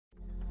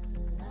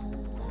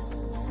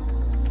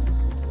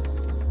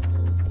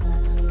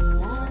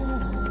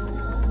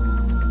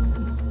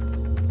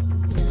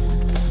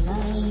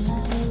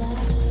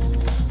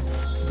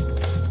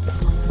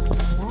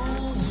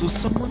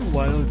Someone a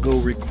while ago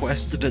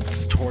requested a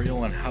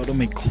tutorial on how to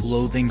make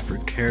clothing for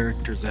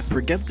characters. I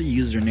forget the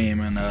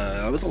username, and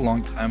that was a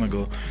long time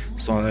ago,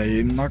 so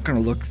I'm not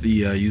gonna look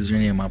the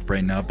username up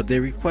right now. But they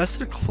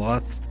requested a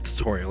cloth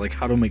tutorial, like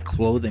how to make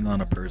clothing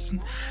on a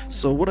person.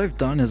 So what I've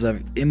done is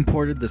I've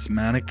imported this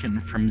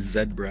mannequin from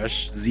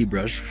ZBrush,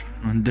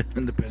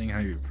 depending how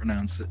you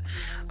pronounce it.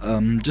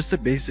 Just a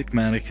basic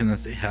mannequin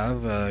that they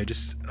have. I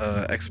just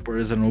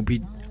exported as an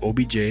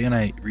OBJ, and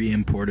I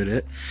re-imported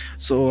it.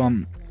 So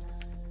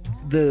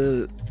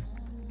the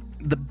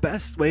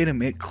best way to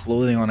make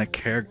clothing on a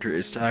character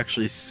is to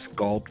actually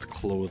sculpt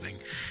clothing.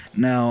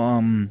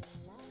 Now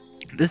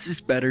this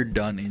is better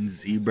done in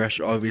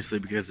ZBrush, obviously,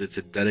 because it's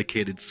a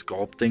dedicated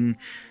sculpting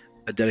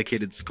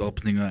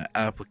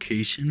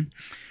application.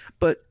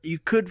 But you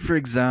could, for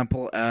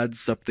example, add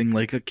something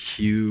like a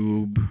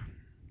cube,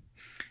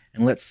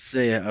 and let's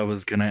say I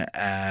was gonna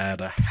add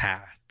a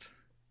hat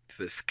to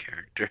this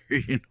character,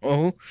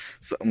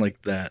 something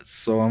like that.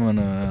 So I'm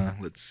gonna,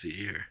 let's see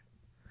here,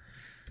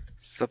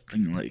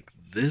 something like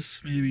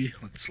this maybe.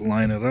 Let's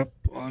line it up,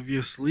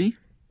 obviously.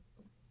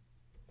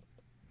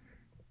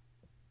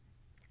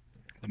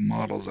 The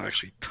model's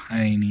actually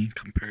tiny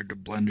compared to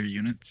Blender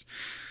units.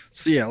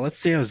 So yeah, let's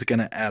say I was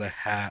gonna add a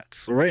hat.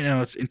 So right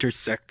now it's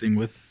intersecting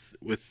with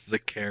the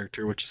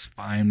character, which is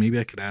fine. Maybe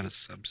I could add a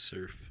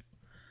subsurf.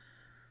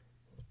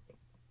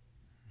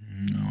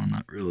 No,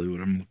 not really what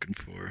I'm looking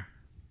for.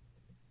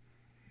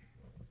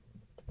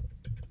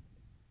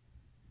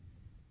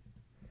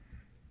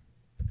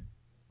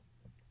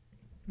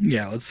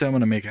 Yeah, let's say I'm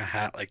gonna make a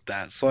hat like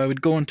that. So I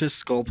would go into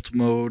sculpt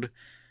mode,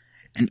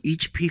 and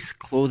each piece of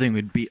clothing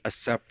would be a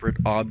separate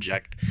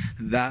object.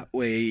 That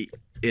way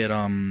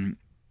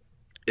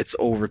it's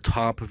over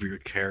top of your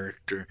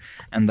character,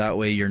 and that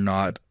way you're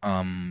not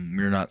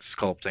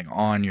sculpting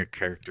on your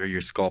character,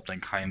 you're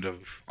sculpting kind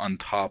of on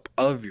top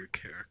of your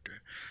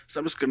character. So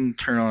I'm just gonna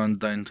turn on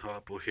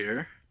Dyntopo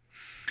here,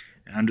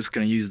 and I'm just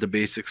gonna use the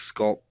basic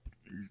sculpt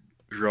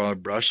draw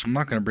brush. I'm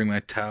not gonna bring my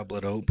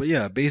tablet out, but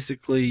yeah,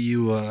 basically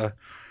you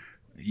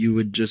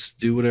would just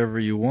do whatever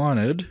you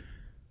wanted.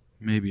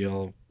 Maybe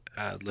I'll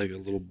add like a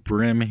little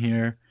brim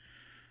here.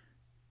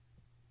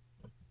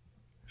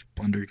 If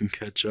Blender can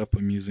catch up,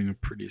 I'm using a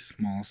pretty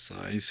small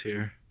size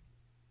here.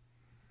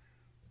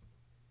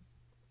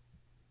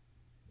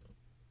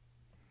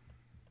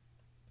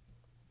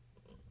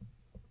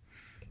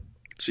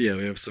 So yeah,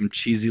 we have some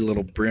cheesy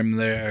little brim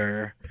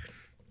there.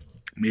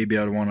 Maybe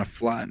I'd want to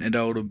flatten it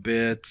out a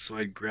bit, so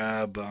I'd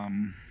grab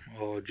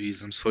oh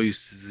geez, I'm so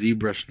used to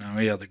ZBrush now.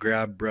 Yeah, the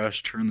grab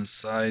brush, turn the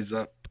size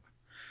up,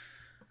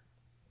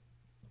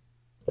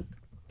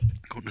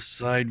 go to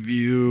side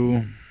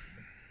view,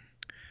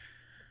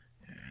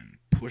 and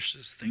push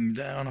this thing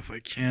down if I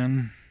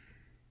can.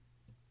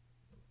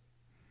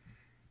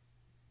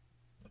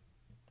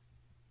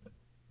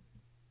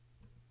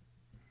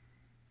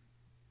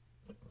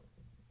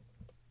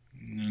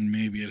 And then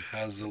maybe it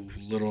has a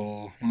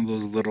little, one of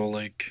those little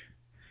like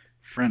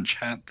French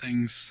hat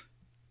things.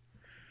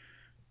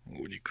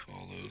 What would you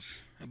call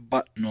those? A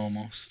button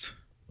almost.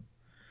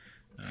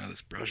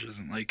 This brush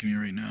isn't liking me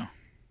right now.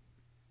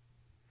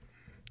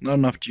 Not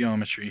enough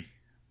geometry.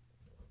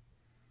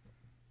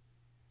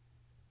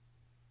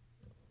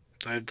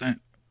 Do I have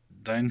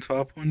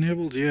Dyntopo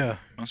enabled? Yeah,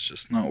 must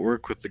just not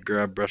work with the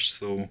grab brush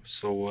so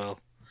well.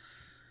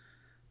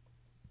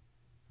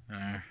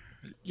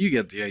 You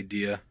get the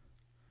idea.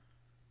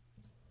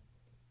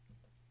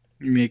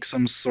 You make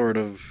some sort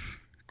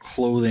of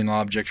clothing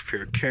object for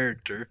your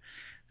character,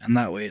 and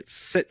that way it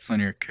sits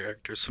on your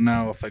character. So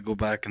now if I go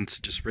back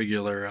into just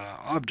regular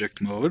object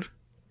mode,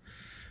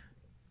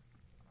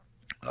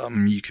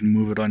 you can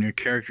move it on your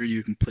character,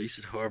 you can place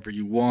it however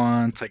you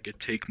want. I could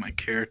take my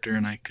character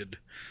and I could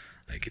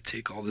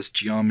take all this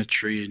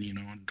geometry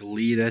and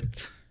delete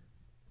it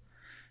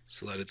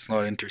so that it's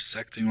not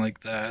intersecting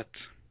like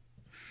that.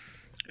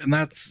 And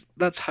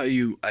that's how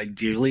you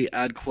ideally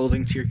add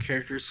clothing to your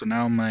character. So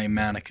now my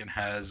mannequin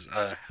has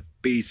a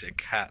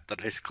basic hat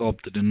that I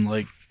sculpted in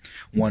like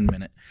 1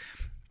 minute.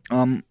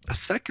 A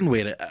second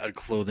way to add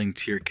clothing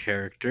to your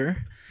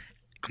character,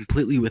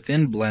 completely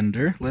within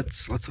Blender,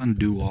 let's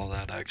undo all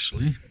that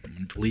actually. I'm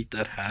gonna delete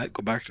that hat,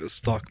 go back to the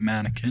stock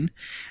mannequin,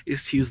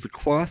 is to use the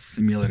cloth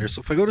simulator.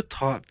 So if I go to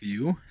top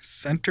view,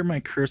 center my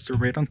cursor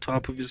right on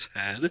top of his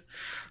head,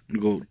 I'm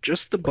gonna go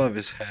just above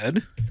his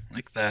head,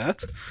 like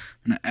that.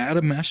 I'm gonna add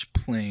a mesh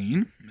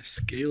plane, I'm gonna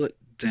scale it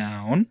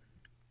down.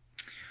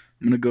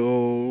 I'm gonna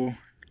go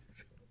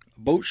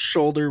about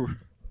shoulder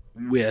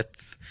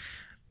width,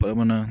 but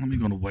let me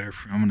go to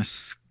wireframe. I'm gonna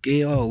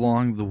scale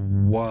along the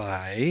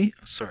Y.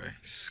 Sorry,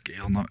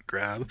 scale, not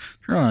grab.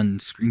 Turn on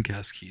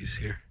screencast keys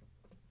here.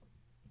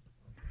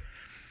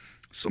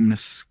 So I'm gonna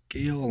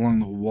scale along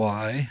the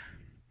Y.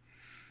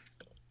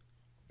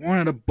 I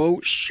want it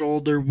about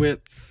shoulder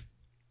width.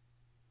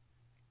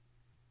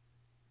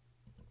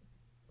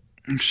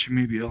 Actually,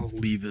 maybe I'll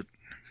leave it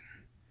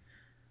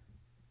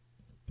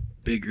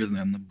bigger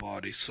than the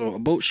body. So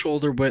about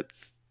shoulder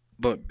width,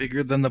 but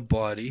bigger than the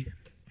body.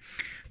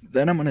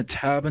 Then I'm going to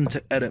tab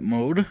into edit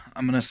mode.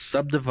 I'm going to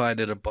subdivide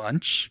it a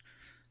bunch.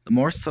 The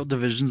more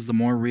subdivisions, the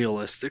more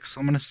realistic. So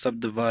I'm going to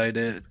subdivide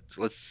it,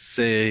 let's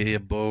say,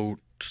 about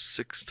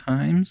 6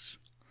 times.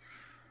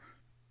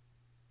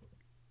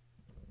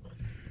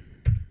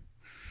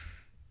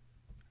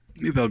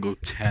 Maybe I'll go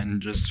 10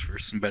 just for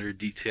some better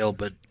detail,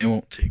 but it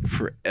won't take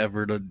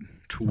forever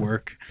to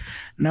work.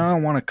 Now I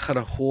want to cut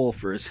a hole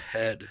for his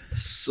head.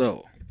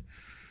 So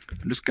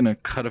I'm just going to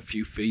cut a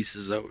few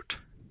faces out.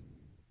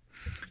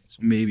 So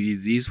maybe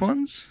these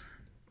ones?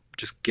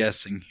 Just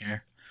guessing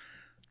here.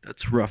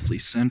 That's roughly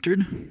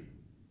centered.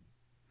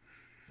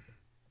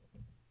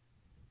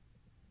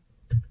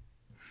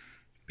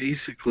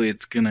 Basically,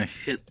 it's going to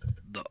hit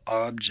the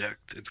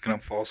object. It's going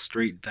to fall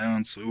straight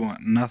down, so we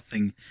want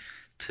nothing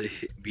to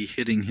be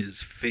hitting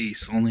his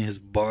face, only his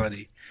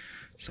body.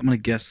 So I'm going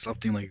to guess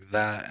something like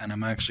that, and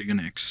I'm actually going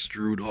to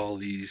extrude all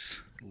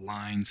these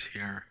lines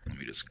here. Let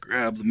me just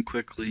grab them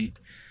quickly.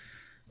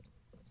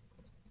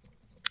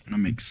 I'm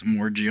going to make some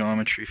more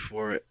geometry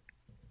for it.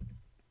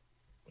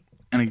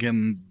 And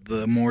again,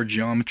 the more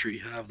geometry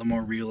you have, the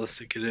more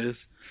realistic it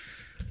is.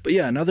 But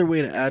yeah, another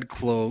way to add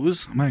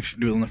clothes, I'm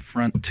actually doing the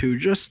front too,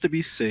 just to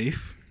be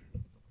safe.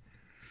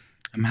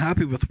 I'm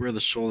happy with where the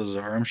shoulders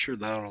are. I'm sure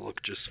that'll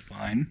look just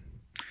fine.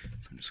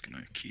 So I'm just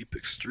going to keep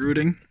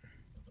extruding.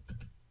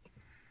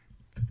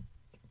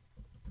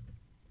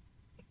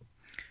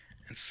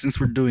 And since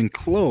we're doing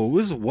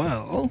clothes,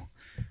 well,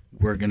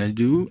 we're going to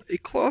do a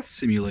cloth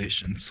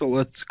simulation. So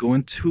let's go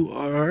into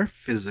our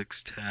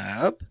physics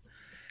tab.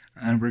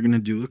 And we're going to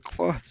do a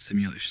cloth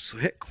simulation. So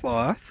hit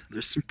cloth.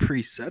 There's some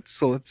presets.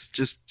 So let's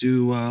just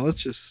do,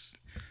 let's just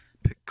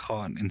pick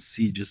cotton and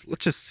see,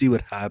 let's just see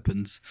what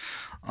happens.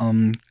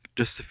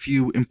 Just a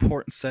few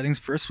important settings.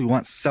 First, we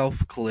want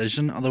self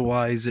collision.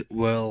 Otherwise, it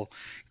will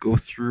go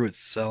through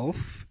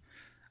itself.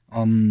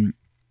 I'm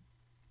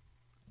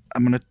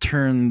going to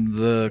turn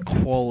the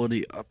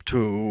quality up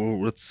to,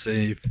 let's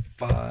say,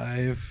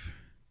 5.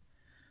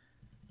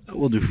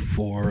 We'll do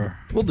 4.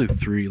 We'll do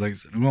 3. Like I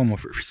said, I'm going more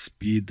for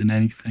speed than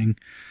anything.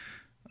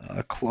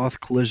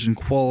 Cloth collision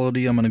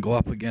quality, I'm going to go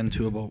up again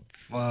to about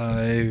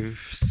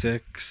 5,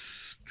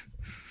 6.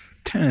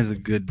 10 is a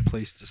good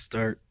place to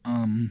start.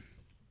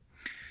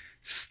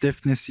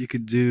 Stiffness, you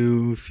could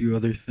do a few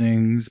other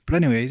things. But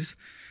anyways,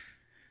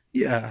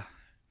 yeah,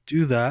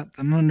 do that.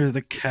 Then under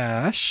the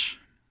cache,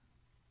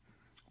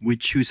 we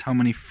choose how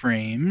many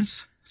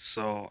frames.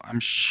 So I'm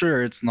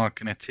sure it's not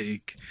going to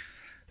take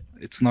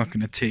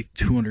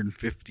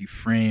 250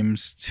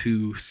 frames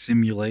to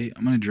simulate.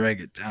 I'm going to drag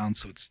it down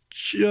so it's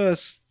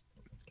just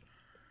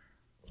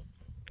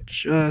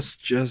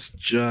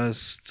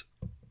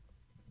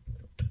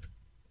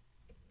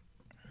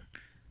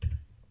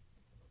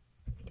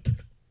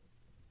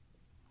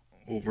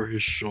over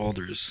his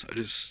shoulders.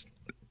 Is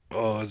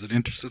it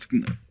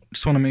intersecting? I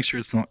just want to make sure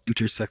it's not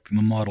intersecting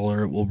the model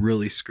or it will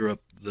really screw up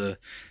the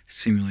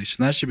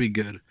simulation. That should be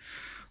good.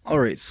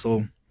 Alright,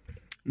 so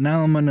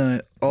now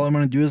all I'm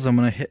gonna do is I'm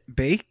gonna hit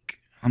bake.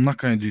 I'm not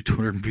gonna do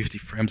 250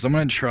 frames. I'm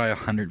gonna try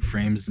 100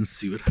 frames and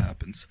see what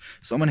happens.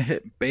 So I'm gonna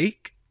hit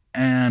bake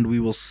and we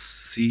will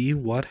see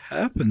what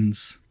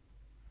happens.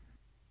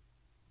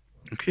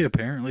 Okay,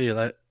 apparently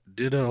that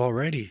did it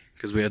already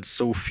because we had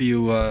so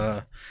few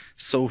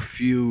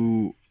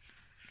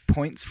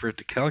points for it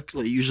to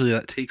calculate. Usually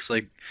that takes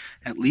like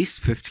at least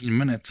 15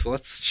 minutes. So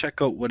let's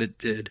check out what it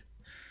did.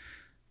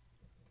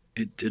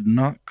 It did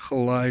not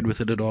collide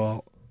with it at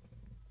all.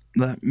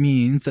 That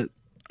means that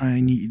I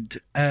need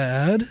to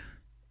add,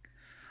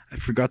 I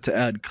forgot to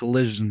add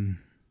collision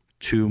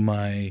to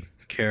my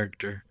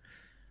character.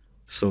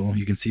 So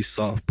you can see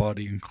soft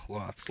body and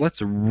cloth. So let's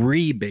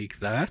rebake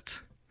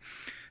that.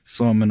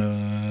 So I'm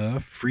gonna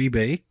free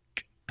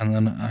bake and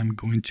then I'm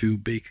going to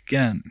bake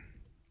again.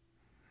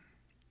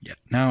 Yeah,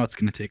 now it's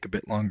gonna take a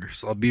bit longer,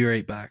 so I'll be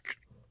right back.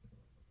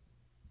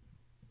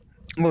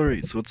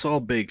 Alright, so it's all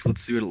baked.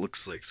 Let's see what it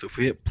looks like. So if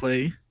we hit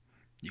play,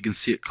 you can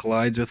see it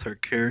collides with our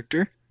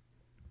character.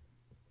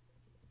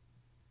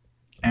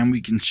 And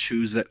we can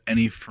choose at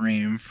any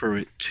frame for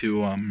it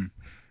to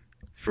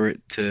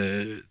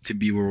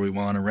be where we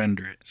want to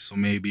render it. So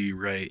maybe you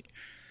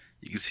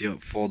can see how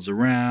it folds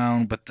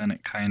around, but then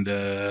it kind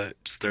of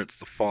starts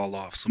to fall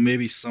off. So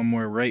maybe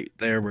somewhere right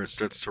there where it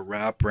starts to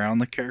wrap around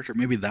the character,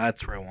 maybe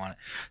that's where I want it.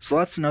 So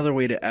that's another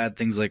way to add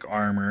things like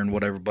armor and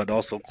whatever, but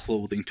also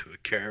clothing to a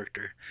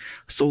character.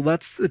 So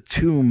that's the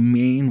two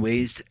main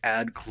ways to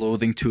add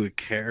clothing to a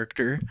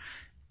character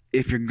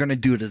if you're going to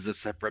do it as a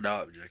separate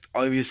object.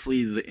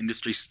 Obviously, the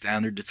industry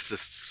standard is to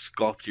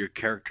sculpt your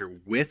character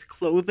with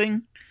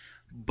clothing,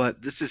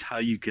 but this is how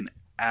you can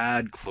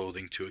add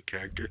clothing to a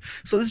character.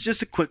 So this is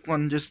just a quick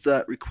one, just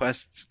that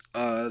request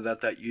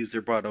that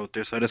user brought out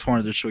there. So I just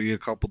wanted to show you a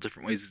couple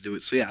different ways to do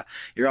it. So yeah,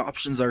 your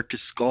options are to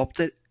sculpt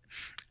it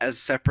as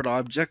separate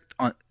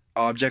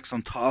objects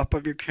on top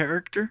of your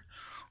character,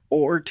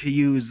 or to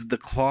use the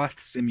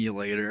cloth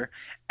simulator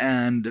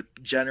and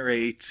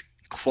generate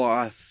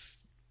cloth,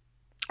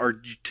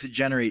 or to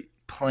generate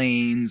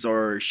planes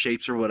or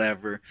shapes or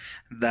whatever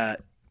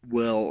that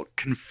will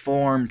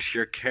conform to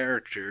your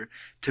character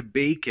to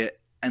bake it,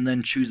 and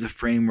then choose a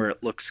frame where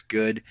it looks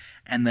good,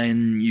 and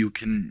then you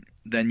can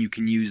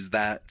use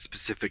that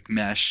specific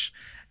mesh,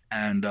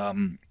 and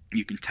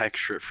you can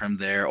texture it from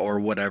there or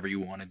whatever you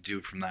want to do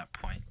from that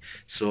point.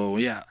 So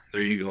yeah,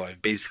 there you go.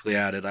 I've basically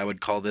added, I would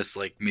call this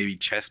like maybe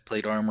chest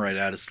plate armor. I'd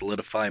add a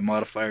solidify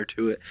modifier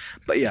to it,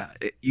 but yeah,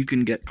 you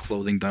can get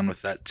clothing done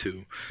with that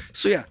too.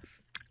 So yeah,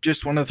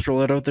 just want to throw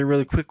that out there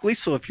really quickly.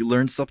 So if you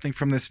learned something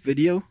from this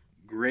video,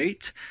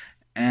 great.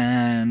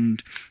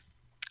 And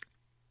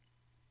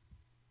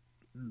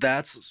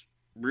that's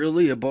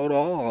really about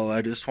all.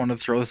 I just want to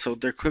throw this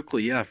out there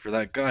quickly, yeah, for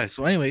that guy.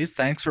 So anyways,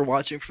 thanks for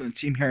watching from the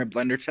team here at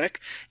Blender Tech.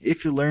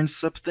 If you learned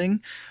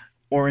something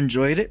or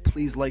enjoyed it,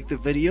 please like the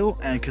video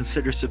and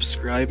consider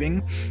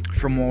subscribing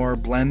for more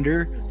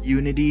Blender,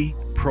 Unity,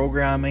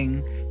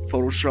 programming,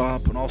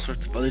 Photoshop, and all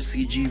sorts of other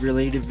CG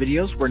related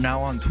videos. We're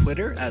now on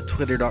Twitter at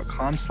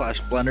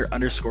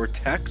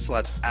twitter.com/blender_tech, so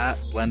that's at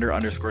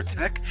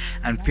blender_tech,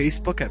 and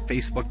Facebook at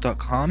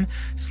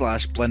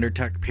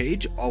facebook.com/blendertech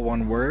page, all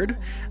one word.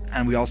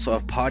 And we also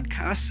have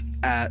podcasts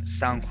at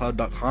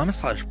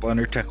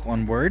soundcloud.com/blendertech,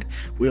 one word.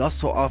 We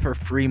also offer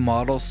free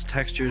models,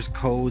 textures,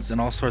 codes,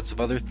 and all sorts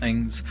of other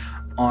things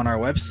on our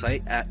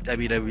website at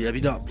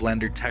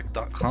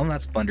www.blendertech.com.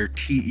 That's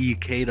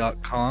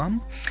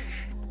blendertek.com.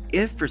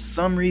 If for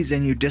some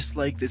reason you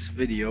dislike this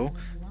video,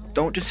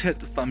 don't just hit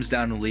the thumbs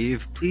down and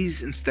leave.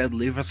 Please instead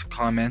leave us a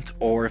comment,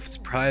 or if it's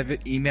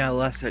private, email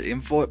us at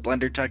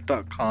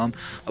info@blendertech.com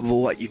about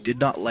what you did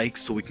not like,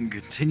 so we can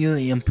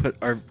continually improve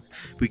our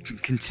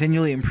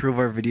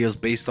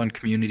videos based on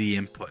community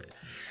input.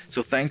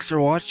 So thanks for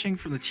watching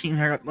from the team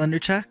here at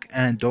Blender Tech,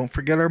 and don't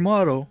forget our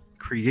motto: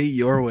 create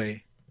your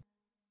way.